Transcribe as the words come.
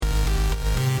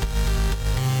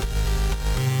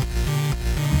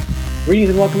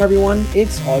Greetings and welcome, everyone.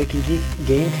 It's AYCG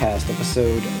Gamecast,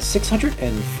 episode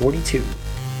 642.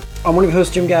 I'm one of your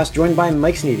hosts, Jim Gass, joined by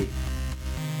Mike Sneedy.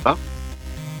 Huh?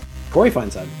 Corey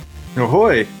Feinside.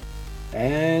 Ahoy!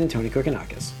 And Tony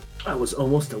Kokonakis. I was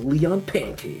almost a Leon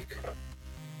pancake.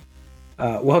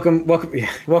 Welcome,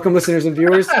 listeners and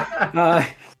viewers.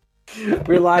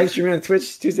 We're live streaming on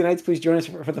Twitch Tuesday nights. Please join us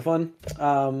for the fun.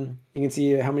 You can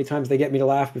see how many times they get me to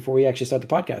laugh before we actually start the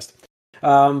podcast.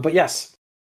 But yes,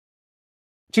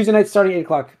 Tuesday night starting 8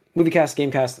 o'clock. Movie cast, game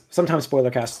cast, sometimes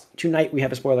spoiler cast. Tonight we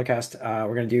have a spoiler cast.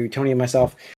 We're going to do Tony and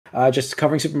myself just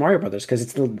covering Super Mario Brothers because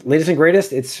it's the latest and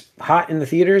greatest. It's hot in the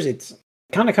theaters. It's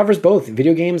kind of covers both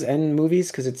video games and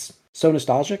movies because it's so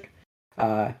nostalgic.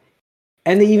 And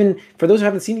they even, for those who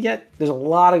haven't seen it yet, there's a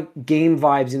lot of game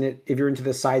vibes in it if you're into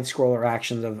the side-scroller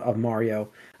actions of Mario.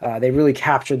 They really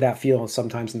captured that feel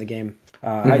sometimes in the game.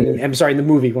 I'm sorry, in the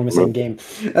movie when I'm saying game.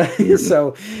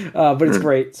 So, but it's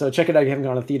great. So check it out if you haven't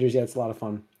gone to theaters yet. It's a lot of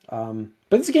fun.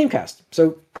 But it's a game cast.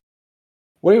 So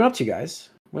what are you up to, guys?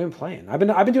 What have you been playing? I've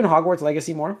been doing Hogwarts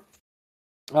Legacy more.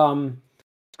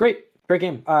 It's great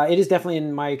game. It is definitely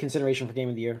in my consideration for game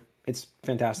of the year. It's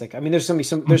fantastic. I mean, there's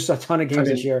a ton of games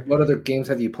this year. What other games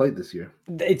have you played this year?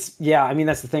 I mean,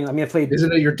 that's the thing. I mean, I played.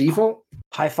 Isn't it your default?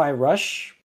 Hi-Fi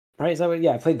Rush, right? Is that what?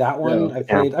 Yeah, I played that one.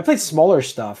 Yeah. I played smaller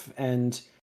stuff, and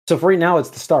so for right now,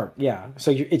 it's the start. Yeah,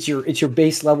 so it's your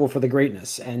base level for the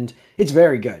greatness, and it's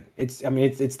very good. It's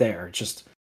there. It's just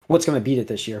what's going to beat it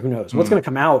this year? Who knows? What's going to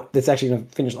come out that's actually going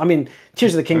to finish? I mean,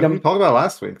 Tears of the Kingdom. We talked about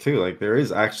last week too. Like there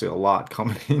is actually a lot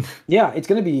coming. Yeah, it's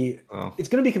going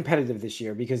to be competitive this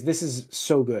year because this is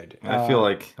so good. I feel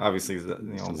like obviously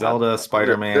Zelda,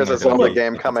 Spider-Man. There's a Zelda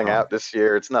game coming out this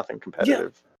year. It's nothing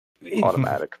competitive. Yeah.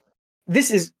 Automatic. This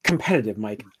is competitive,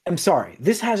 Mike. I'm sorry.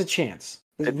 This has a chance.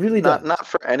 It really does. Not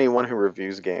for anyone who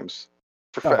reviews games.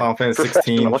 Final Fantasy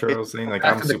 16, saying like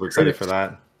I'm super excited for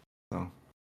that. So.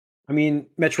 I mean,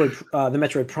 the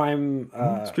Metroid Prime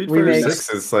Street remake Fighter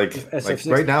 6 is like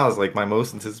right now is like my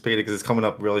most anticipated because it's coming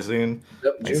up really soon.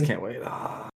 Yep, I just can't wait.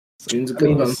 June's a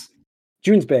good one.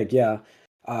 June's big, yeah.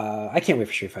 I can't wait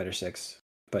for Street Fighter 6.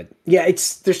 But yeah,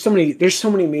 there's so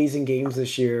many amazing games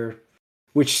this year,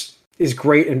 which is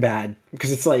great and bad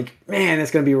because it's like, man,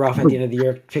 it's gonna be rough at the end of the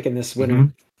year picking this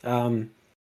winner.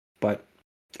 But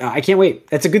I can't wait.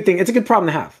 It's a good thing. It's a good problem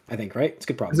to have, I think, right? It's a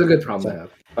good problem. It's a good problem to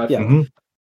have. Yeah. Mm-hmm.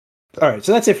 All right,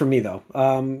 so that's it for me, though.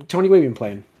 Tony, what have you been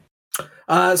playing?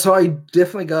 So I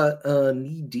definitely got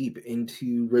knee deep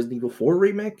into Resident Evil 4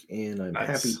 remake, and I'm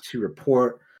happy to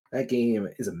report that game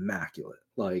is immaculate.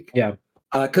 Like, yeah,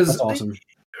 because that's awesome.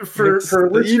 For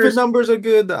the even numbers are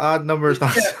good, the odd numbers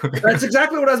not. So good. That's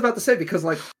exactly what I was about to say. Because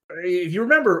like, if you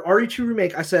remember RE2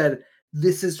 remake, I said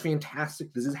this is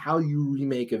fantastic. This is how you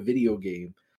remake a video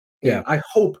game. And yeah, I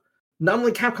hope not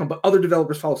only Capcom, but other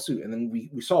developers follow suit. And then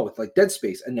we saw with like Dead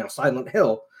Space and now Silent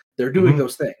Hill, they're doing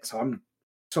those things. So I'm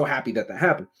so happy that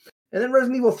happened. And then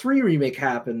Resident Evil 3 remake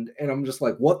happened. And I'm just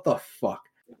like, what the fuck?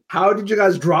 How did you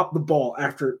guys drop the ball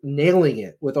after nailing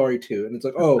it with RE2? And it's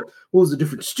like, oh, what was a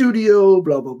different studio?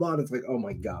 Blah, blah, blah. And it's like, oh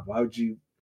my God, why would you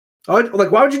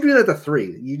do that to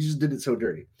 3? You just did it so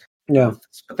dirty. Yeah.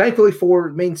 But thankfully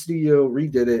 4 main studio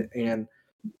redid it. And,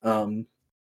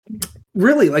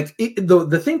 really, like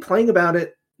the thing playing about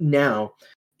it now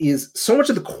is so much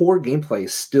of the core gameplay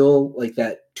is still like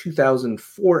that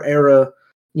 2004 era,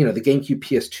 the GameCube,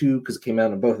 PS2, because it came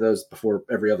out on both of those before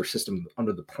every other system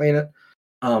under the planet.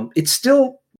 It's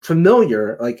still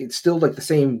familiar, like it's still like the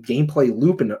same gameplay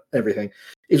loop and everything.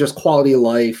 It's just quality of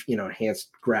life,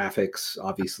 enhanced graphics,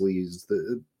 obviously is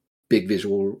the big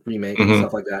visual remake and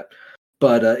stuff like that.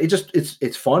 But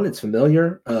it's fun, it's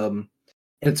familiar.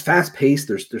 And it's fast paced.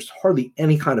 There's hardly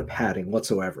any kind of padding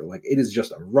whatsoever. Like it is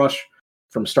just a rush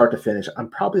from start to finish. I'm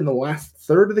probably in the last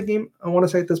third of the game, I want to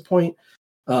say at this point.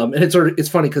 And it's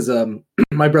funny because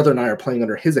my brother and I are playing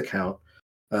under his account.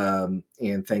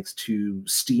 And thanks to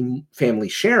Steam family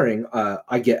sharing,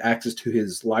 I get access to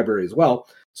his library as well.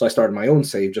 So I started my own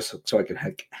save just so I could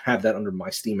have that under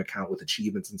my Steam account with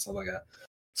achievements and stuff like that.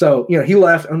 So, he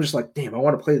left. I'm just like, damn, I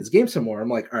want to play this game some more. I'm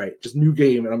like, all right, just new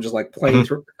game. And I'm just like playing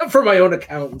for my own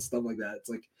account and stuff like that. It's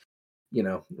like,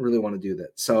 really want to do that.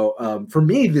 So for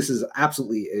me, this is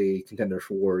absolutely a contender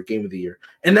for Game of the Year.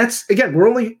 And that's, again, we're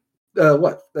only,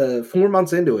 4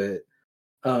 months into it.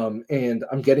 And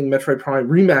I'm getting Metroid Prime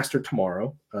Remastered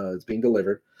tomorrow. It's being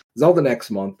delivered. Zelda next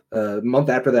month. Month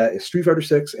after that is Street Fighter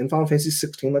 6 and Final Fantasy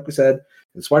 16, like we said.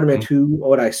 And Spider-Man 2,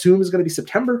 what I assume is going to be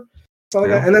September. Like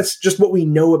that. And that's just what we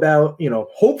know about,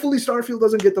 hopefully Starfield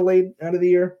doesn't get delayed out of the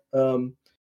year.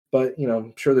 but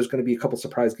I'm sure there's going to be a couple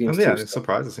surprise games. Yeah,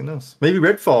 surprises. Who knows? Maybe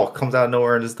Redfall comes out of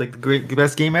nowhere and is like the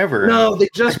best game ever. No, they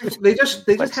just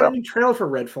had a new trailer for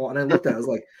Redfall, and I looked at it. I was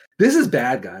like, "This is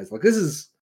bad, guys. Like, this is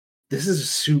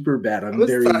super bad." I'm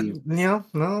very no.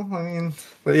 I mean,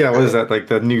 but yeah, what is that, like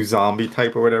the new zombie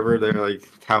type or whatever? They're like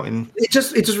touting. It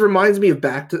just reminds me of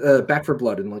Back for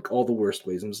Blood in like all the worst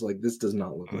ways. I'm just like, this does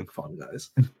not look like fun, guys.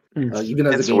 Even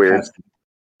as a Gamecast.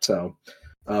 So,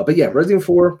 but yeah, Resident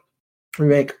Evil 4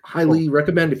 remake, highly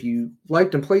recommend if you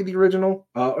liked and played the original,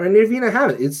 and if you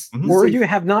haven't, or you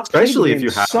have not, especially played the game. If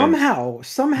you haven't.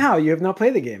 somehow you have not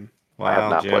played the game. Wow, I have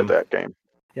not played that game.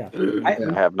 Yeah, I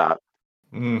have not.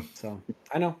 So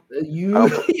I know you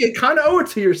kind of owe it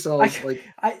to yourself.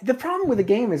 The problem with the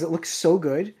game is it looks so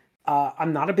good.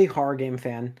 I'm not a big horror game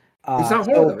fan. It's not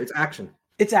horror though; it's action.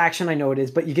 It's action, I know it is,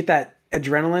 but you get that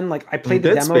adrenaline. Like I played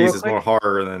the demo. Dead Space is more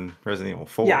horror than Resident Evil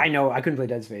 4. Yeah, I know. I couldn't play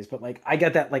Dead Space, but like I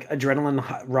got that like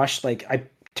adrenaline rush. Like I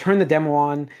turned the demo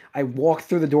on, I walked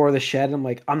through the door of the shed, and I'm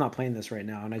like, I'm not playing this right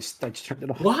now, and I just turned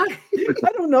it off. Why?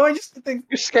 I don't know. I just think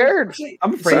you're scared.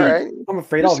 I'm afraid. Right. I'm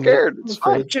afraid. You're scared. It's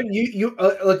fine. Jim, you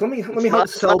like let me help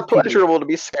sell. It's not pleasurable to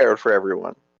be scared for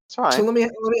everyone. It's fine. So let me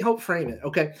help frame it.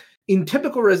 Okay. In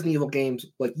typical Resident Evil games,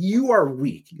 like you are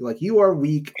weak.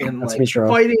 And like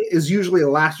fighting is usually a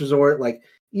last resort. Like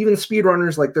even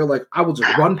speedrunners, like they're like, I will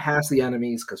just run past the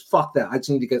enemies because fuck that. I just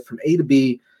need to get from A to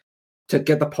B to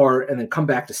get the part and then come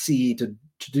back to C to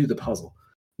do the puzzle.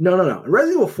 No. In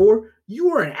Resident Evil 4,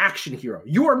 you are an action hero.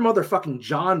 You are motherfucking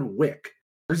John Wick.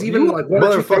 There's even like one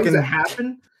or two things that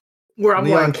happen where I'm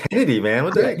Leon like, Kennedy, man.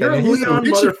 What the heck? You're Leon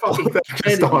motherfucking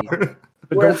Kennedy.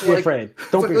 Don't be afraid.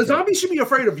 Don't be afraid. The zombies should be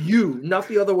afraid of you, not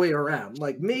the other way around.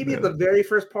 Like maybe at the very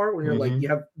first part when you're like you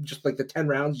have just like the 10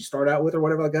 rounds you start out with or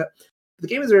whatever like that. The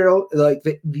game is real. Like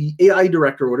the AI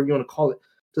director or whatever you want to call it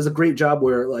does a great job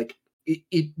where like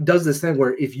it does this thing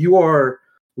where if you are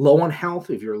low on health,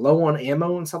 if you're low on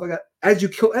ammo and stuff like that, as you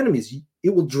kill enemies, it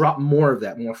will drop more of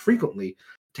that more frequently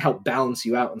to help balance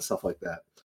you out and stuff like that.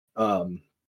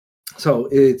 So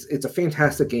it's a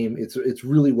fantastic game. It's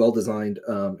really well designed.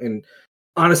 And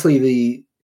honestly,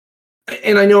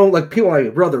 and I know like people like my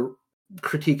brother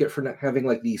critique it for not having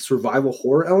like the survival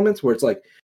horror elements where it's like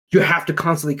you have to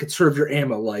constantly conserve your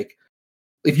ammo. Like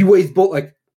if you waste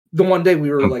like the one day we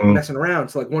were like messing around.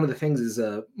 So like one of the things is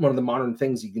one of the modern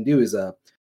things you can do is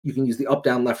you can use the up,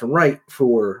 down, left, and right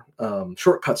for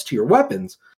shortcuts to your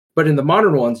weapons. But in the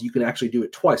modern ones, you can actually do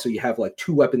it twice. So you have like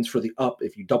 2 weapons for the up.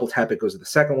 If you double tap, it goes to the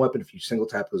second weapon. If you single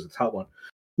tap, it goes to the top one.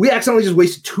 We accidentally just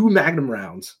wasted 2 Magnum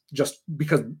rounds just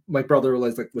because my brother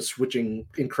was switching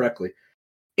incorrectly.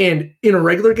 And in a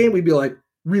regular game, we'd be like,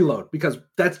 reload, because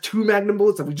that's 2 Magnum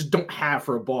bullets that we just don't have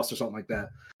for a boss or something like that.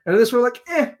 And this we're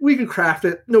like, we can craft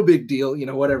it, no big deal,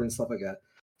 whatever and stuff like that.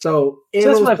 So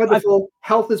ammo is plentiful,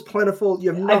 health is plentiful. You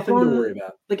have nothing to worry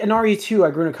about. Like in RE2,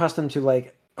 I grew accustomed to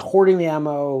like hoarding the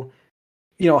ammo,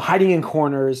 hiding in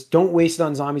corners. Don't waste it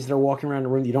on zombies that are walking around the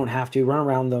room. You don't have to run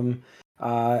around them.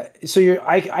 So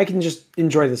I can just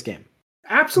enjoy this game.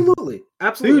 Absolutely.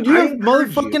 Dude, you're a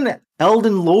motherfucking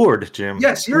Elden Lord, Jim.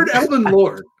 Yes, you're an Elden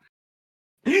Lord.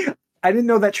 I didn't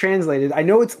know that translated. I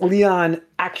know it's Leon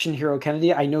Action Hero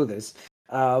Kennedy. I know this,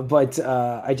 but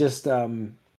I just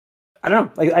I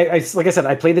don't know. Like I said,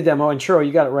 I played the demo, and Churro,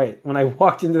 you got it right. When I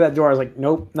walked into that door, I was like,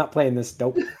 nope, not playing this.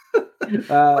 Nope.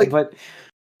 But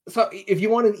so if you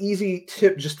want an easy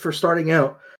tip just for starting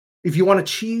out, if you want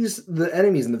to cheese the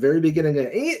enemies in the very beginning,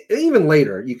 even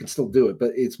later, you can still do it,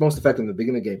 but it's most effective in the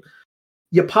beginning of the game.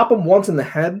 You pop them once in the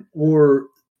head or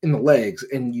in the legs,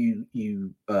 and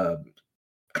you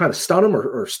kind of stun them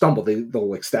or stumble. They'll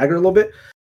like stagger a little bit,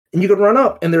 and you can run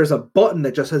up, and there's a button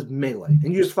that just says melee,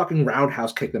 and you just fucking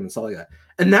roundhouse kick them and stuff like that,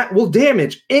 and that will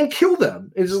damage and kill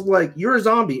them. It's just like you're a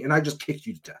zombie, and I just kicked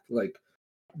you to death. Like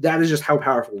that is just how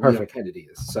powerful Leon Kennedy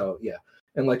is. So yeah.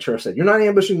 And like Churro said, you're not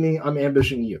ambushing me, I'm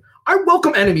ambushing you. I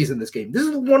welcome enemies in this game. This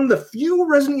is one of the few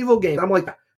Resident Evil games I'm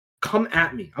like, come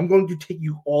at me. I'm going to take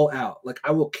you all out. Like,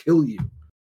 I will kill you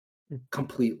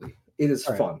completely. It is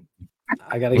fun.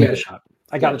 I got to give it a shot.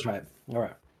 I got to try it. All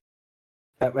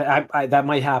right. That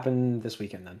might happen this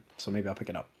weekend then. So maybe I'll pick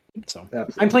it up. So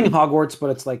absolutely. I'm playing Hogwarts, but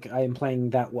it's like I am playing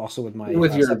that also with my your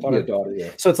stepdaughter. Daughter, yeah.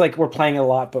 So it's like we're playing a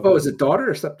lot. But is it daughter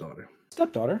or stepdaughter?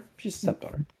 Stepdaughter. She's a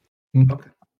stepdaughter. Okay.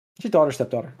 She's daughter,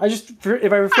 stepdaughter.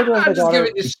 If I refer to her as my daughter,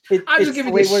 I'm just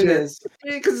giving you shit. What it is.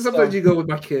 Because sometimes you go with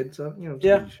my kid, so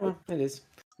Yeah, well, it is.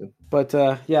 But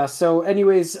yeah. So,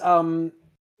 anyways,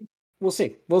 we'll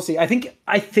see. I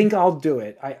think I'll do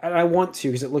it. I want to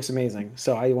because it looks amazing.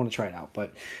 So I want to try it out.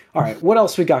 But all right, what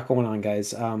else we got going on,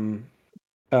 guys?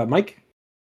 Mike.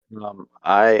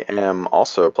 I am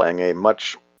also playing a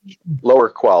much lower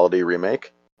quality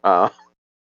remake.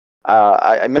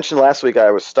 I mentioned last week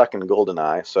I was stuck in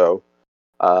GoldenEye, so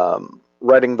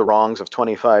righting the wrongs of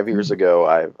 25 years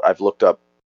ago, I've looked up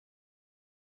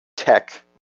tech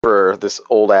for this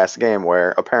old ass game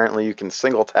where apparently you can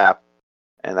single tap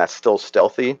and that's still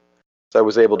stealthy. So I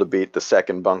was able to beat the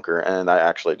second bunker, and I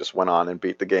actually just went on and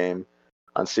beat the game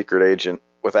on Secret Agent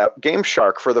without Game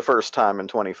Shark for the first time in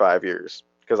 25 years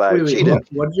because I cheated.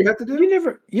 What did you have to do?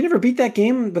 You never beat that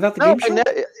game without the Game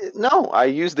Shark? No, I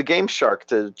used the Game Shark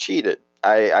to cheat it.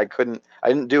 I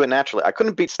didn't do it naturally. I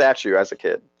couldn't beat Statue as a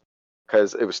kid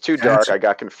because it was too dark. I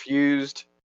got confused.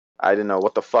 I didn't know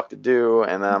what the fuck to do,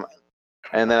 and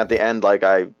then at the end, like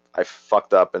I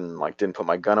fucked up and like didn't put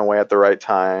my gun away at the right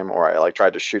time, or I like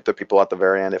tried to shoot the people at the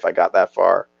very end if I got that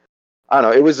far. I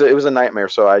don't know. It was a nightmare.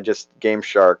 So I just Game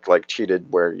Shark like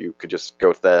cheated where you could just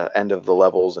go to the end of the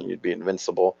levels and you'd be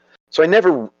invincible. So I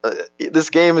never. This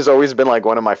game has always been like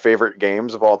one of my favorite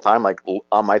games of all time, like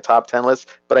on my top 10 list.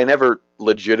 But I never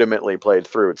legitimately played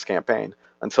through its campaign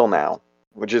until now,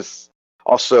 which is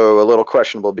also a little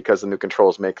questionable because the new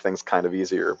controls make things kind of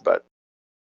easier. But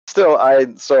still, I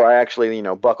actually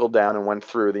buckled down and went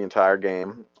through the entire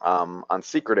game on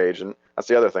Secret Agent. That's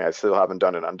the other thing. I still haven't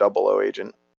done it on 00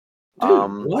 Agent.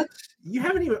 Dude, what? You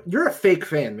haven't even. You're a fake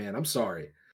fan, man. I'm sorry.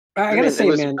 I gotta say,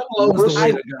 man,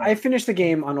 I I finished the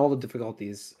game on all the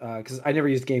difficulties because I never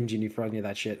used Game Genie for any of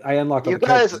that shit. I unlocked all You the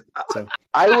guys, characters, so.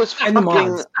 I was And the fucking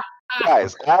mods.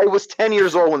 guys. I was 10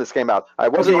 years old when this came out. I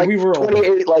wasn't Okay, like we were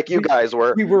 28 like you guys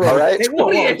were. We were all right. Hey, whoa,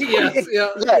 whoa. Yes,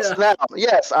 Yes, now,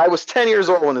 yes, I was 10 years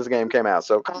old when this game came out.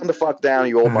 So calm the fuck down,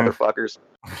 you old motherfuckers.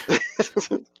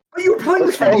 You were playing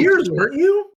this for years, weren't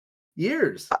you?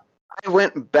 Years. I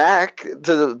went back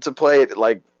to play it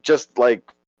like just like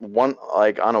one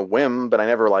like on a whim, but I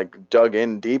never like dug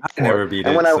in deep. I never beat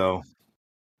it. So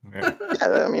yeah,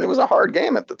 I mean, it was a hard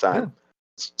game at the time.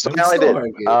 Yeah. So now I did.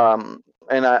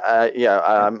 And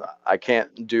I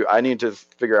can't do. I need to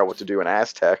figure out what to do in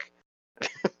Aztec.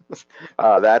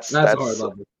 That's hard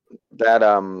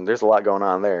level. There's a lot going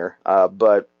on there.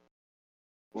 But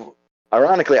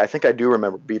ironically, I think I do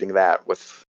remember beating that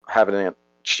with having it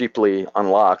cheaply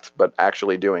unlocked, but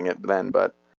actually doing it then.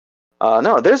 But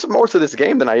no, there's more to this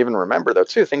game than I even remember, though.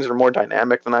 Too, things are more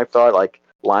dynamic than I thought. Like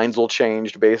lines will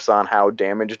change based on how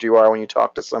damaged you are when you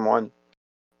talk to someone.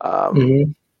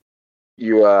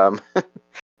 You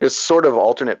there's sort of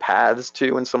alternate paths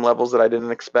too in some levels that I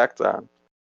didn't expect.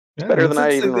 It's better than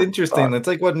I even interesting. thought. It's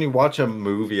like when you watch a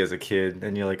movie as a kid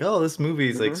and you're like, oh, this movie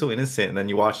is like so innocent, and then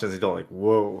you watch this and you're like,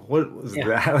 whoa, what was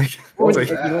that? Like, What it's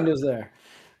was like, Windows there?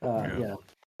 Yeah.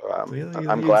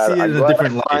 I'm glad. See it I'm in a glad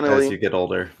different I light finally. as you get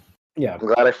older. Yeah. I'm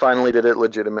glad I finally did it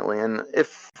legitimately, and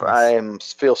if I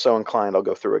feel so inclined, I'll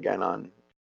go through again on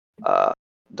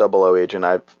 00 Agent.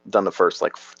 I've done the first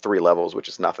like 3 levels, which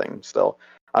is nothing still.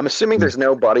 I'm assuming there's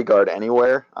no bodyguard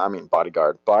anywhere. I mean,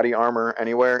 body armor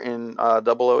anywhere in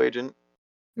 00 Agent.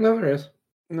 No, there is.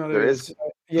 No, There is.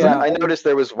 Yeah, I noticed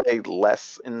there was way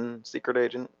less in Secret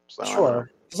Agent. So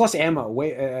sure. There's less ammo.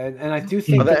 And I do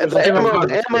think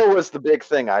the ammo was the big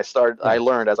thing. I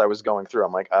learned as I was going through.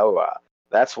 I'm like, oh,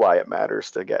 that's why it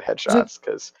matters to get headshots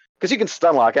because you can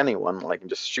stun lock anyone, like and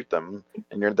just shoot them,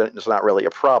 and it's not really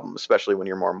a problem, especially when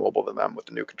you're more mobile than them with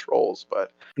the new controls.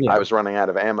 But I was running out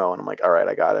of ammo, and I'm like, all right,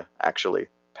 I gotta actually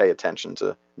pay attention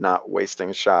to not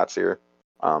wasting shots here.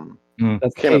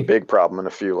 That became a big problem in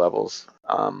a few levels.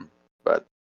 But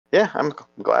yeah, I'm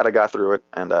glad I got through it,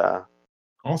 and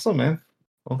awesome, man.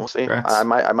 Well, we'll see. congrats. I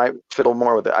might fiddle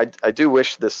more with it. I do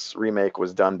wish this remake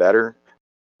was done better.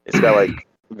 It's got like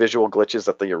visual glitches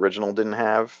that the original didn't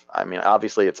have. I mean,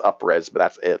 obviously it's up-res, but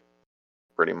that's it,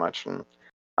 pretty much. And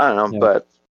I don't know, but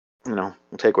I'll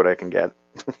take what I can get.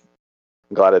 I'm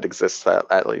glad it exists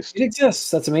at least. It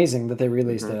exists. That's amazing that they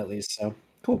released it at least. So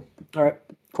cool. All right,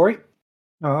 Corey.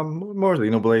 More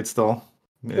Xenoblade still.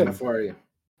 How far are you?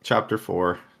 Chapter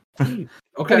 4. Okay.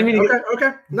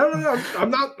 No.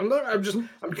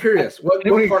 I'm curious. What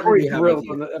part do you have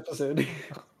on the episode?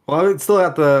 Well, it's still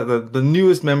at the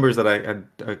newest members that I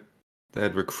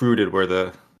had recruited were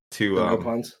the 2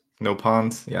 No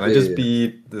Pawns. Yeah, and I just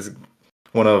beat this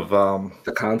one of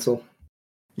the console.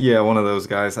 Yeah, one of those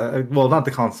guys. Well, not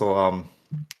the console.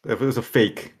 If it was a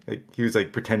fake, like he was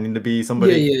like pretending to be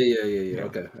somebody. Yeah.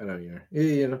 Okay, I know you are.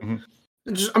 Yeah.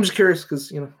 I'm just curious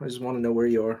because I just want to know where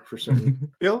you are for certain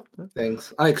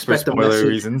things. I expect a message.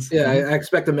 Reasons. Yeah, I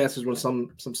expect a message when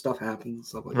some stuff happens and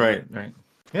stuff like that. Right.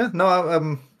 Yeah,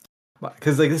 no,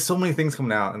 because like there's so many things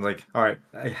coming out, and like, all right,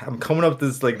 I'm coming up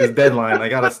this deadline. I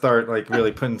gotta start like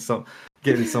really getting some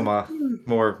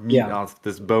more meat off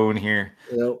this bone here.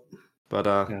 Yep. But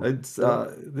it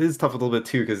is tough a little bit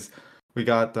too because we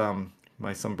got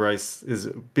my son Bryce is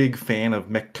a big fan of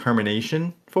Mech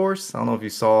Termination Force. I don't know if you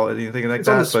saw anything like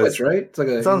that. It's on the Switch, right?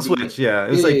 It's on Switch. Yeah,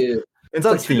 it's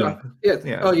on Steam.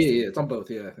 It's on both.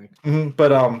 Yeah, I think. Mm-hmm.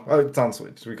 But it's on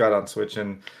Switch. We got it on Switch,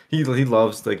 and he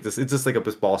loves like this. It's just like a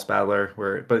boss battler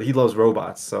but he loves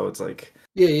robots, so it's like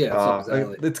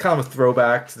it's kind of a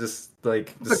throwback to just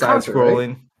like the side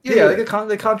scrolling. Right? Like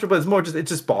a Contra, but it's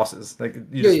just bosses. Like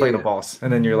you're just playing a boss,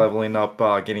 and then you're leveling up,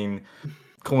 getting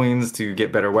coins to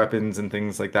get better weapons and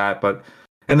things like that.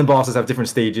 And the bosses have different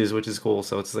stages, which is cool.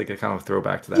 So it's like a kind of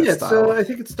throwback to that style. So I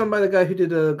think it's done by the guy who did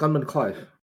Gunman Clive.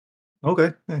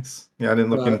 Okay, nice. Yeah, I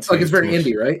didn't look into. Like it's very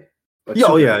indie, right? Like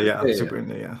super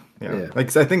indie. Yeah.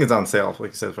 Like I think it's on sale.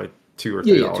 Like you said, for like $2 or $3.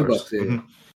 Yeah, $2. Yeah.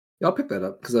 Yeah, I'll pick that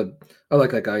up because I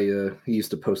like that guy. He used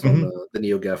to post on the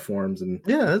NeoGaf forums, and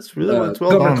that's really well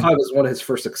Gunman done. Clive was one of his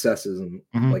first successes, and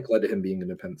like led to him being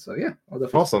independent. So yeah, I'll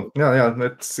definitely. Awesome.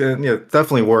 It's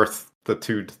definitely worth the $2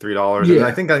 to $3. Yeah. And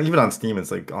I think even on Steam it's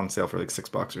like on sale for like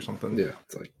 $6 or something. Yeah,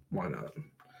 it's like why not?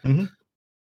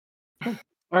 All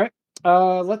right.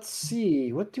 Let's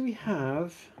see. What do we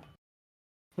have?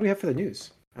 What do we have for the news?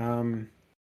 Let's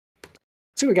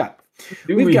see what we got.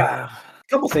 We've got a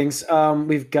couple things.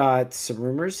 We've got some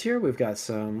rumors here. We've got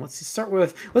some. Let's start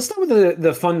with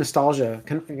the fun nostalgia.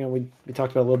 We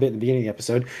talked about a little bit in the beginning of the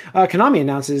episode. Konami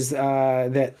announces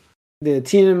that the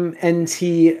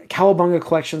TMNT Cowabunga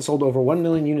Collection sold over 1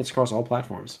 million units across all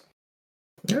platforms.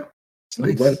 Yeah,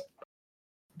 nice.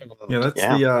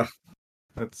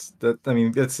 That's I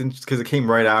mean, that's because it came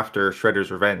right after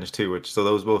Shredder's Revenge too, so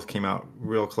those both came out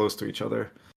real close to each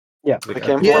other. Yeah,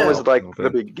 one was like the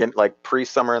beginning, like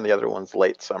pre-summer, and the other one's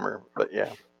late summer. But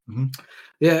yeah,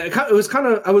 it was kind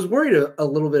of. I was worried a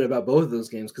little bit about both of those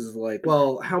games because, like,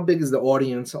 well, how big is the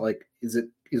audience? Like, is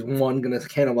one going to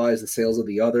cannibalize the sales of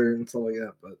the other and stuff like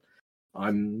that? But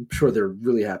I'm sure they're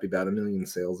really happy about 1 million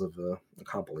sales of a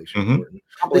compilation.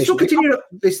 They still continue to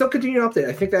update.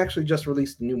 I think they actually just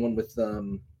released a new one with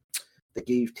they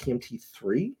gave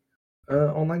TMT3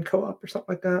 online co-op or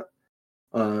something like that.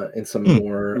 And some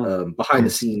more behind the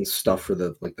scenes stuff for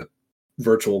the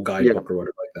virtual guidebook or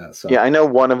whatever like that. So I know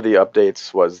one of the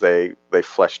updates was they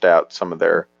fleshed out some of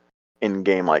their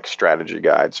in-game like strategy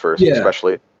guides first,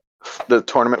 especially the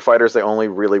tournament fighters. They only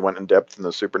really went in depth in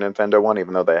the Super Nintendo one,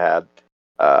 even though they had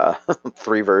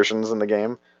 3 versions in the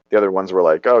game. The other ones were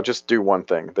like, oh, just do one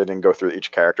thing. They didn't go through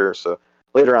each character. So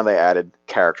later on, they added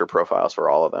character profiles for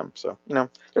all of them. So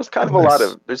there's kind of a lot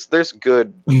of there's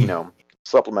good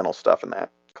supplemental stuff in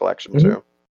that collection too.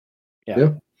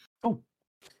 Yeah. Oh.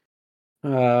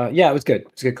 It was good.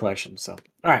 It's a good collection. So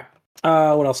all right.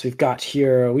 What else we've got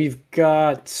here? We've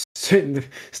got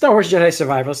Star Wars Jedi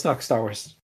Survivor. Let's talk Star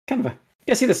Wars. Kind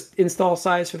of see this install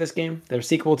size for this game. Their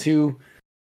sequel to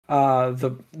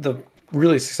the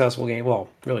really successful game. Well,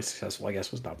 really successful, I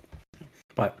guess, was not.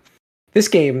 But this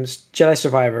game's Jedi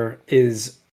Survivor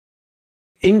is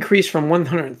increased from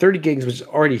 130 gigs, which is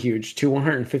already huge, to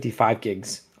 155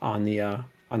 gigs on the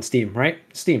on Steam, right?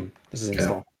 Steam. This is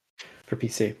install for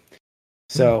PC.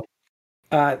 So,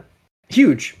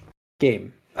 huge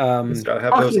game. It's gotta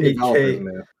have those 8K.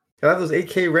 Gotta have those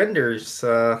 8K renders.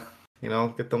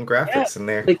 Get them graphics in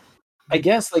there. I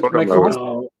guess my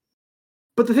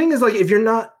but the thing is, like, if you're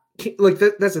not like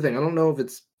that's the thing. I don't know if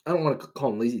it's. I don't want to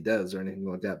call them lazy devs or anything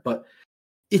like that, but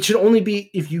it should only be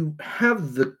if you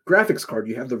have the graphics card,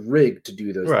 you have the rig to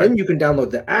do those. Right. Then you can download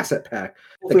the asset pack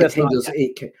that contains those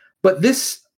 8K. But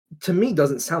this, to me,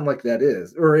 doesn't sound like that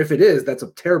is. Or if it is, that's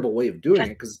a terrible way of doing it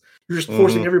because you're just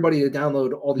forcing everybody to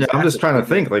download all these. Yeah, I'm just trying to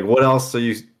think, like, what else are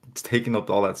you taking up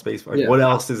all that space for? Like, what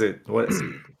else is it? What is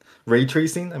ray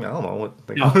tracing? I mean, I don't know. What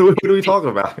are we talking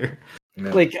about here? No.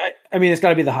 Like, I mean, it's got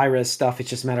to be the high-res stuff. It's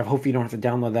just a matter of hopefully you don't have to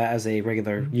download that as a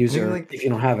regular user if you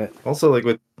don't have it. Also, like,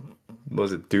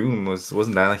 was it Doom?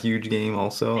 Wasn't that a huge game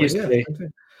also?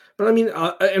 But I mean,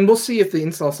 and we'll see if the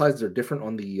install sizes are different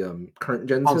on the current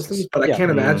gen systems. But I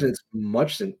can't imagine it's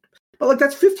much. But like,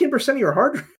 that's 15% of your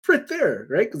hard drive right there,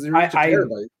 right? Because I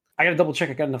got to double check.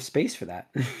 I got enough space for that.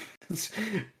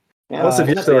 Also, if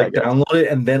you have to download it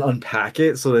and then unpack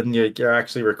it, so then you're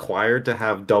actually required to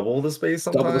have double the space.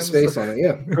 Sometimes. Double the space on it,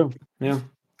 yeah.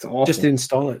 It's awful. Just to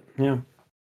install it, yeah.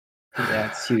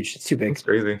 It's huge. It's too big. It's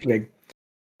crazy. Too big.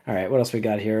 All right, what else we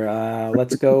got here?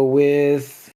 Let's go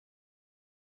with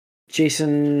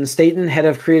Jason Staten, head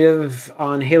of creative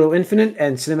on Halo Infinite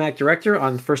and cinematic director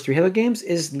on the first 3 Halo games,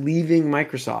 is leaving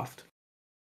Microsoft.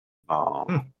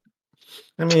 Oh,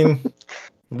 I mean.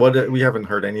 We haven't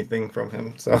heard anything from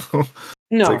him, so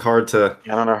it's like hard to.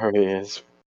 I don't know who he is.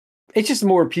 It's just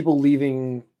more people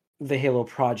leaving the Halo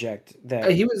project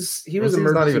that he was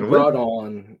emergency brought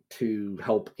on to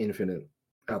help Infinite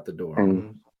out the door.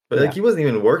 But like he wasn't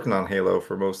even working on Halo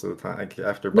for most of the time. Like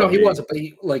after Bungie. No, he wasn't.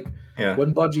 But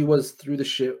when Bungie was through the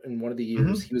shit in one of the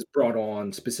years, he was brought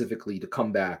on specifically to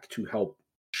come back to help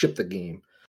ship the game.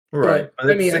 Right.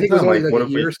 But, I mean, I think it was only like a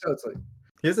year or so. It's like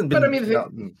he hasn't been. But I mean,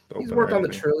 he's worked on the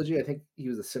trilogy. I think he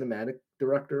was the cinematic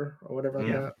director or whatever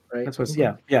like that. Right. That's what's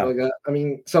yeah. Like I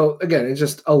mean, so again, it's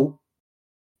just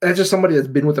that's just somebody that's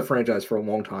been with the franchise for a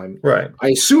long time. Right. I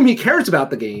assume he cares about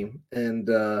the game, and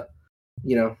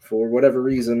for whatever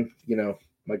reason,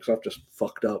 Microsoft just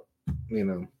fucked up,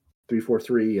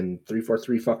 343 and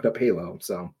 343 fucked up Halo.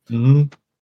 So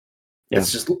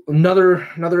it's just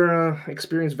another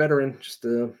experienced veteran just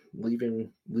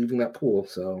leaving that pool.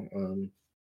 So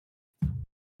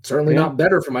certainly not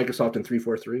better for Microsoft in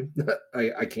 343.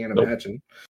 I can't imagine.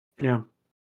 Yeah.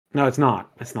 No, it's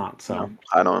not. It's not. So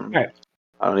I don't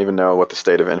even know what the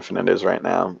state of Infinite is right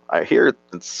now. I hear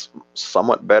it's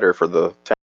somewhat better for the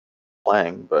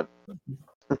playing, but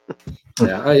I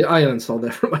uninstalled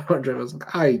that from my hard drive. I was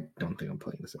like, I don't think I'm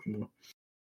playing this anymore.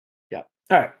 Yeah.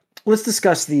 All right. Let's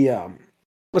discuss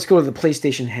let's go to the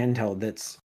PlayStation handheld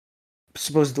that's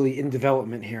supposedly in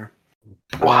development here.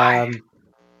 Why?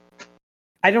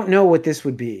 I don't know what this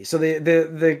would be. So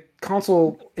the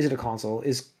console, is it a console?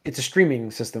 It's a streaming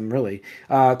system, really.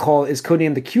 Is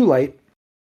codenamed the Q-Lite.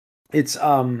 It's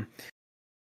a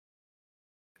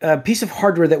piece of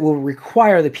hardware that will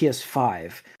require the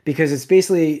PS5 because it's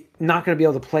basically not going to be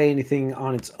able to play anything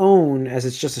on its own, as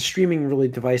it's just a streaming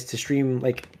device to stream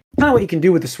like kind of what you can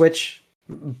do with the Switch,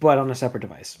 but on a separate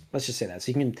device. Let's just say that. So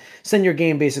you can send your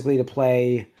game basically to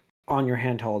play on your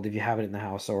handheld if you have it in the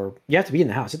house, or you have to be in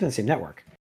the house. It's on the same network.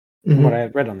 From what I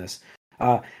read on this,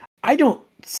 I don't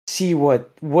see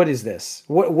what is this?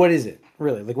 What is it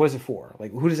really? Like, what is it for?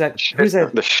 Like, who does that?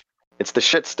 It's the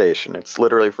shit station. It's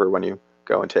literally for when you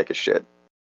go and take a shit.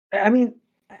 I mean,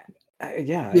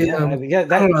 yeah. I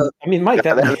mean, Mike,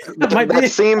 that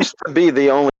seems to be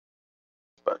the only.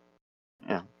 But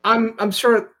yeah, I'm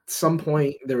sure at some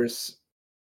point there was,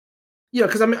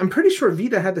 because I'm pretty sure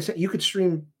Vita had the same. You could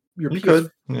stream your PS4.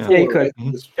 Yeah, you could.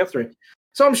 Yep.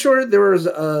 So I'm sure there was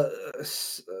I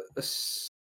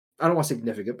don't want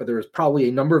significant, but there was probably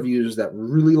a number of users that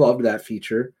really loved that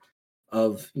feature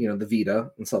of the Vita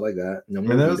and stuff like that. I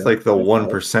mean, that was like the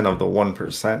 1% of the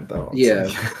 1%, though. Yeah,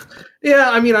 yeah.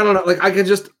 I mean, I don't know. Like,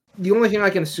 the only thing I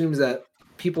can assume is that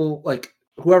people, like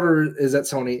whoever is at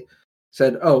Sony,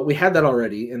 said, "Oh, we had that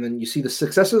already," and then you see the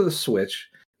success of the Switch,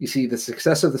 you see the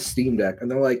success of the Steam Deck,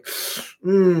 and they're like,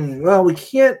 "Well, we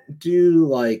can't do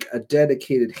like a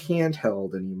dedicated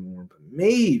handheld anymore, but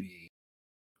maybe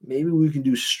we can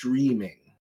do streaming."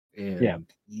 And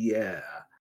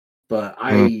but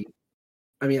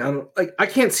I mean, I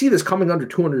can't see this coming under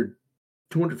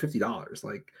 $250.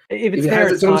 Like, if it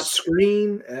has its own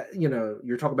screen,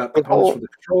 you're talking about components for the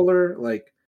controller.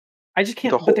 Like, I just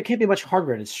can't. But there can't be much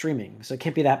hardware in streaming, so it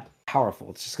can't be that powerful.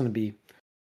 It's just going to be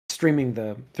streaming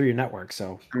through your network.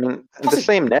 So I mean, the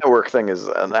same network thing is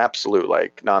an absolute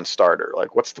non-starter.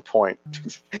 Like, what's the point?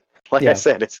 I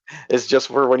said, it's just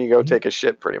for when you go take a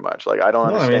shit, pretty much. Like, I don't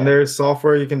understand. I mean, there's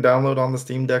software you can download on the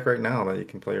Steam Deck right now that you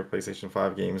can play your PlayStation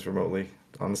 5 games remotely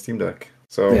on the Steam Deck.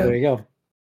 So there you go.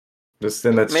 Just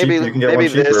and that's cheap. You can get one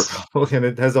cheaper, probably, and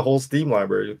it has a whole Steam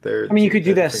library there. I mean, you could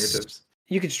do this.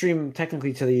 You could stream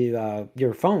technically to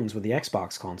your phones with the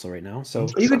Xbox console right now. So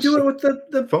you could do it with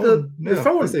the phone.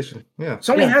 PlayStation. Yeah.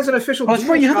 Sony has an official. That's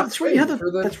right. That's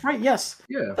right. Yes.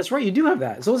 Yeah. That's right. You do have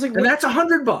that. So it's like, and that's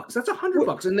 $100. That's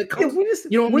 $100, and it comes.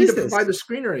 You don't need to provide the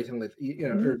screen or anything like.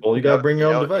 Well, you gotta bring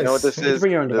your own device. You know what this is?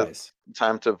 Bring your own device.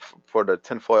 Time to put a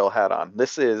tinfoil hat on.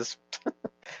 This is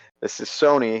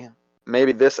Sony.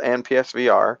 Maybe this and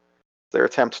PSVR. Their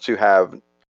attempt to have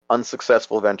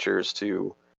unsuccessful ventures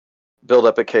to build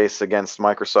up a case against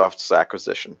Microsoft's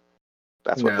acquisition.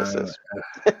 That's what this is.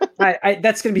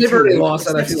 That's going to be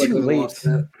too late.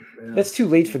 That's too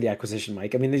late for the acquisition,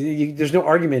 Mike. I mean, there's no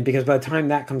argument because by the time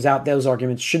that comes out, those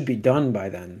arguments should be done by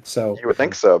then. So you would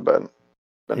think so, but it's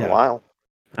been a while.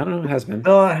 I don't know. It has been.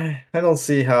 No, I don't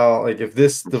see how. Like, if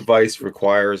this device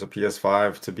requires a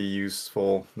PS5 to be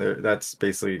useful, that's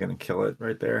basically going to kill it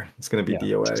right there. It's going to be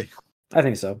DOA. I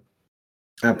think so.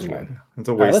 Absolutely. It's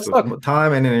a waste of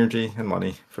time and energy and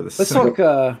money for this. Let's talk.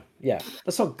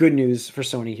 Let's talk good news for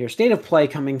Sony here. State of Play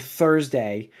coming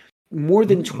Thursday. More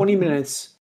than 20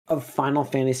 minutes of Final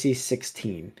Fantasy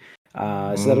 16.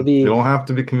 So that'll be. You don't have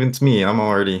to convince me. I'm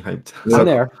already hyped. I'm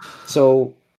there.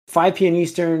 So 5 p.m.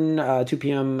 Eastern, 2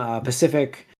 p.m.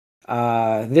 Pacific.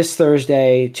 This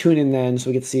Thursday. Tune in then, so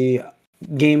we get to see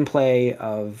gameplay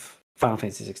of Final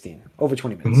Fantasy 16. Over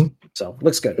 20 minutes. Mm-hmm. So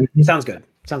looks good. Sounds good.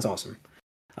 Sounds awesome.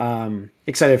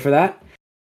 Excited for that.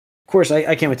 Of course,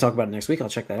 I can't wait to talk about it next week. I'll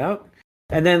check that out.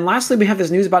 And then lastly, we have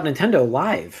this news about Nintendo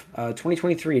Live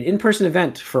 2023, an in-person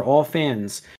event for all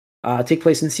fans. Take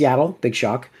place in Seattle. Big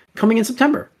shock. Coming in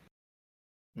September.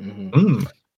 Mm-hmm.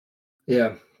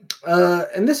 Yeah.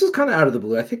 And this is kind of out of the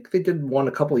blue. I think they did one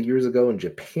a couple of years ago in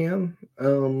Japan,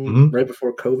 right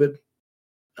before COVID.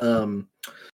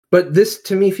 But this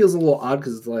to me feels a little odd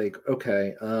because it's like,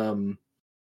 okay,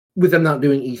 with them not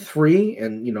doing E3,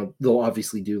 and they'll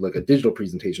obviously do like a digital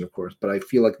presentation, of course, but I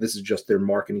feel like this is just their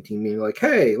marketing team being like,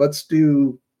 hey, let's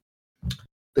do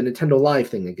the Nintendo Live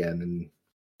thing again, and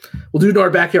we'll do it in our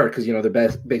backyard because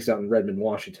they're based out in Redmond,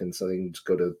 Washington, so they can just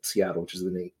go to Seattle, which is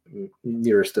the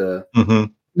nearest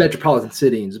metropolitan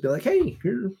city, and just be like, hey,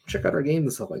 here, check out our games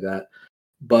and stuff like that.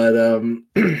 But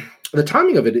the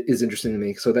timing of it is interesting to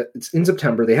me. So that it's in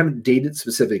September. They haven't dated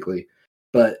specifically,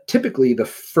 but typically the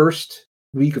first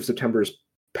week of September is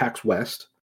PAX West,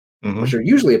 which are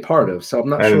usually a part of. So I'm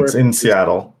not sure. It's in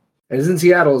Seattle. And it's in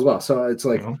Seattle as well. So it's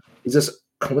like, is this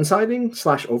coinciding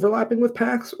 / overlapping with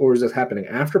PAX, or is this happening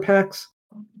after PAX?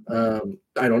 I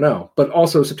don't know. But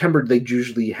also September, they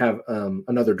usually have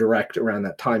another direct around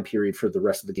that time period for the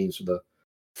rest of the games for the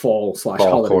fall /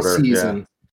 holiday season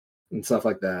and stuff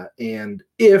like that. And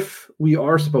if we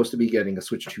are supposed to be getting a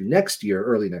Switch 2 next year,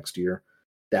 early next year,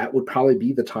 that would probably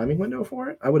be the timing window for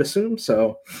it, I would assume.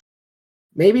 So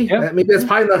maybe that's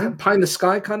pie in the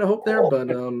sky kind of hope there,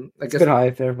 but I guess a bit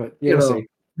high there, but see.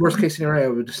 Worst case scenario, I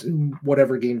would assume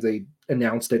whatever games they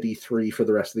announced at E3 for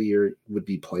the rest of the year would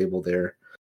be playable there,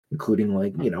 including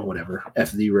like whatever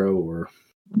F-Zero or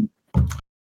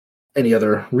any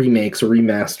other remakes or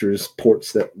remasters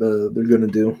ports that they're going to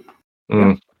do.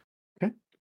 Okay.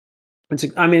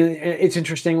 It's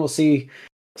interesting. We'll see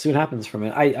what happens from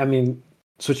it. I mean,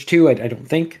 Switch 2, I don't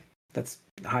think that's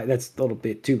high. That's a little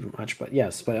bit too much, but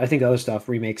yes. But I think the other stuff,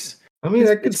 remakes. I mean,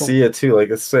 I could see it too. Like,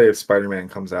 let's say if Spider-Man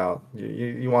comes out,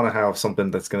 you want to have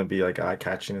something that's going to be like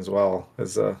eye-catching as well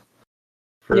as for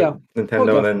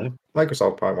Nintendo, and then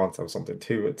Microsoft probably wants to have something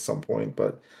too at some point.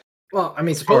 But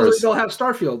supposedly they'll have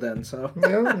Starfield then. So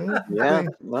yeah.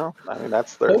 Well, I mean,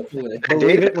 that's their hopefully.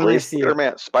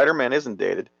 Spider-Man isn't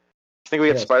dated. You think we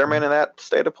get Spider-Man in that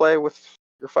state of play with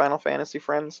your Final Fantasy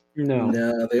friends? No,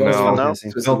 they also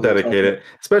don't dedicate it,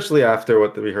 especially after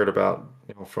what we heard about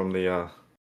from the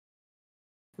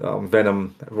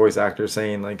Venom voice actor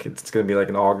saying like it's going to be like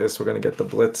in August we're going to get the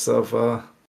blitz of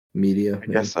media. I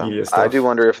guess so. Media stuff. I do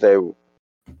wonder if they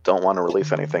don't want to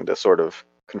release anything to sort of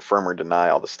confirm or deny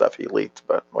all the stuff he leaked,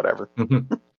 but whatever.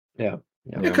 Yeah.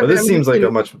 But this seems like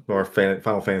a much more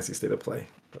Final Fantasy state of play.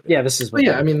 But this is. But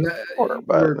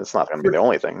it's not going to be the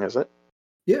only thing, is it?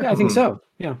 Yeah, I think so.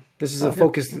 Yeah, this is a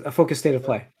focused state of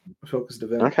play. A focused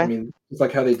event. Okay. I mean, it's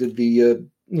like how they did the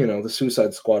the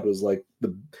Suicide Squad was like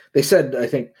they said, I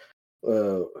think,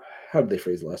 how did they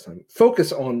phrase it last time?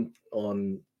 Focus on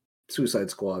Suicide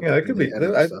Squad. Yeah, it could be.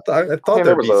 I thought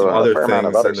there would be some other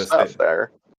things in the stuff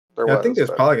there. I think there's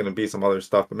probably going to be some other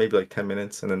stuff, but maybe like 10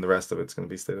 minutes, and then the rest of it's going to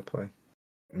be state of play.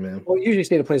 Man. Well, usually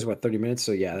state of play is 30 minutes,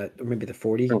 so maybe the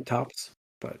 40 tops,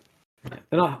 but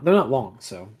they're not long,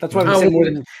 so that's why I would say more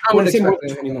than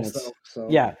 20 minutes. So.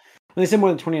 Yeah, when they say more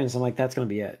than 20 minutes, I'm like, that's going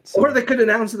to be it. So. Or they could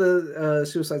announce the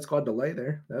Suicide Squad delay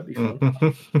there. That'd be fun.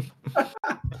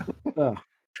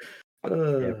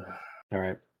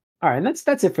 All right, and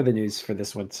that's it for the news for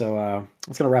this one. So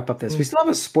it's going to wrap up this. We still have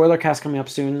a spoiler cast coming up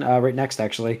soon, right next,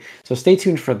 actually. So stay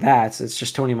tuned for that. So it's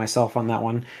just Tony and myself on that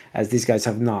one, as these guys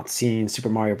have not seen Super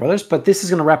Mario Brothers. But this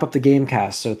is going to wrap up the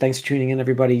Gamecast. So thanks for tuning in,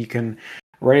 everybody. You can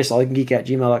write us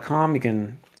allyoucangeek@gmail.com. You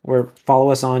can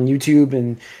follow us on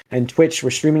YouTube and Twitch.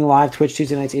 We're streaming live, Twitch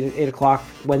Tuesday nights, 8 o'clock.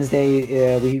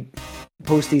 Wednesday, we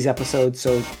post these episodes.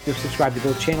 So subscribe to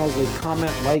both channels, leave a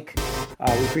comment, like.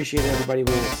 We appreciate it, everybody.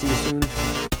 We'll see you soon.